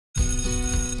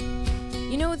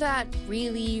that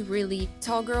really, really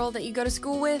tall girl that you go to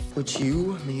school with? Would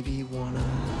you maybe wanna...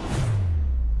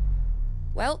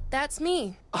 Well, that's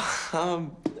me.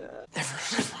 Never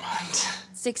mind.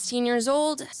 16 years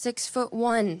old,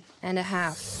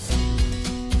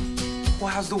 6'1.5". Well,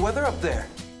 how's the weather up there?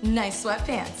 Nice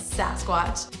sweatpants,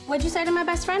 Sasquatch. What'd you say to my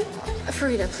best friend?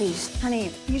 Farida, please. Honey,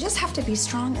 you just have to be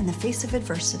strong in the face of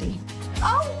adversity.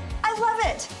 Oh, I love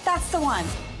it. That's the one.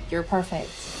 You're perfect.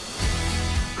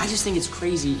 I just think it's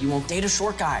crazy you won't date a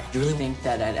short guy. You really think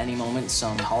that at any moment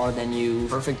some taller than you,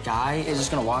 perfect guy is just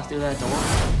gonna walk through that door?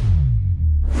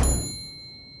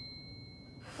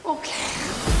 Okay.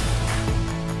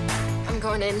 I'm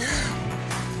going in.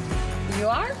 You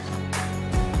are?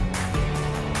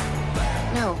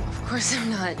 No, of course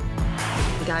I'm not.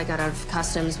 The guy got out of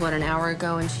customs, an hour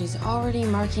ago, and she's already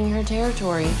marking her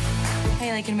territory. How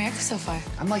you liking America so far?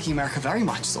 I'm liking America very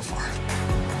much so far.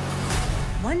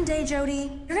 One day,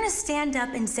 Jody, you're gonna stand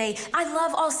up and say, I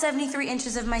love all 73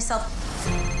 inches of myself.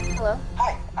 Hello?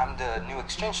 Hi, I'm the new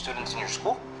exchange student in your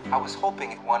school. I was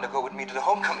hoping you wanted to go with me to the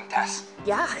homecoming dance.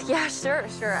 Yeah, sure.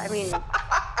 I mean...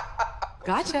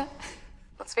 Gotcha.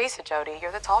 Let's face it, Jody,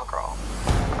 you're the tall girl.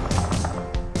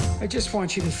 I just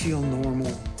want you to feel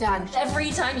normal. Dad, every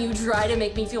time you try to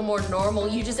make me feel more normal,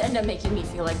 you just end up making me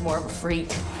feel like more of a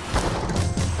freak.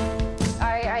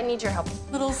 I need your help.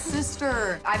 Little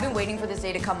sister. I've been waiting for this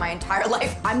day to come my entire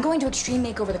life. I'm going to extreme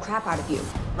makeover the crap out of you.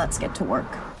 Let's get to work.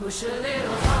 So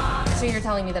you're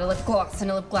telling me that a lip gloss and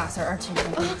a lip glass are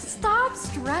interchangeable? Stop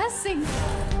stressing.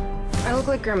 I look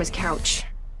like Grandma's couch.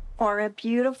 Or a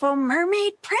beautiful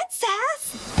mermaid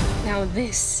princess. Now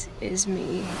this is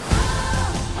me.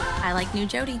 I like new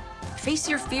Jody. Face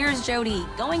your fears, Jody.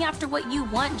 Going after what you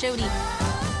want, Jody.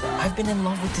 I've been in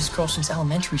love with this girl since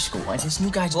elementary school, and this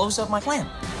new guy blows up my plan.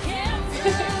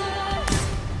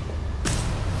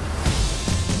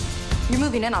 You're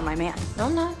moving in on my man. No,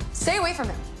 I'm not. Stay away from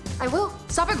him. I will.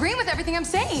 Stop agreeing with everything I'm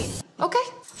saying. Okay.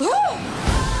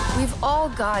 We've all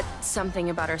got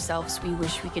something about ourselves we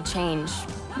wish we could change.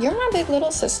 You're my big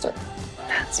little sister.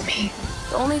 That's me.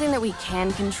 The only thing that we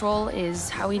can control is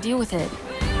how we deal with it.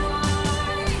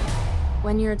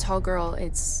 When you're a tall girl,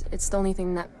 it's the only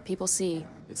thing that people see.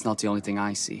 It's not the only thing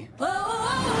I see. I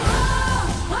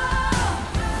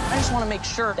just want to make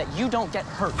sure that you don't get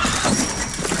hurt.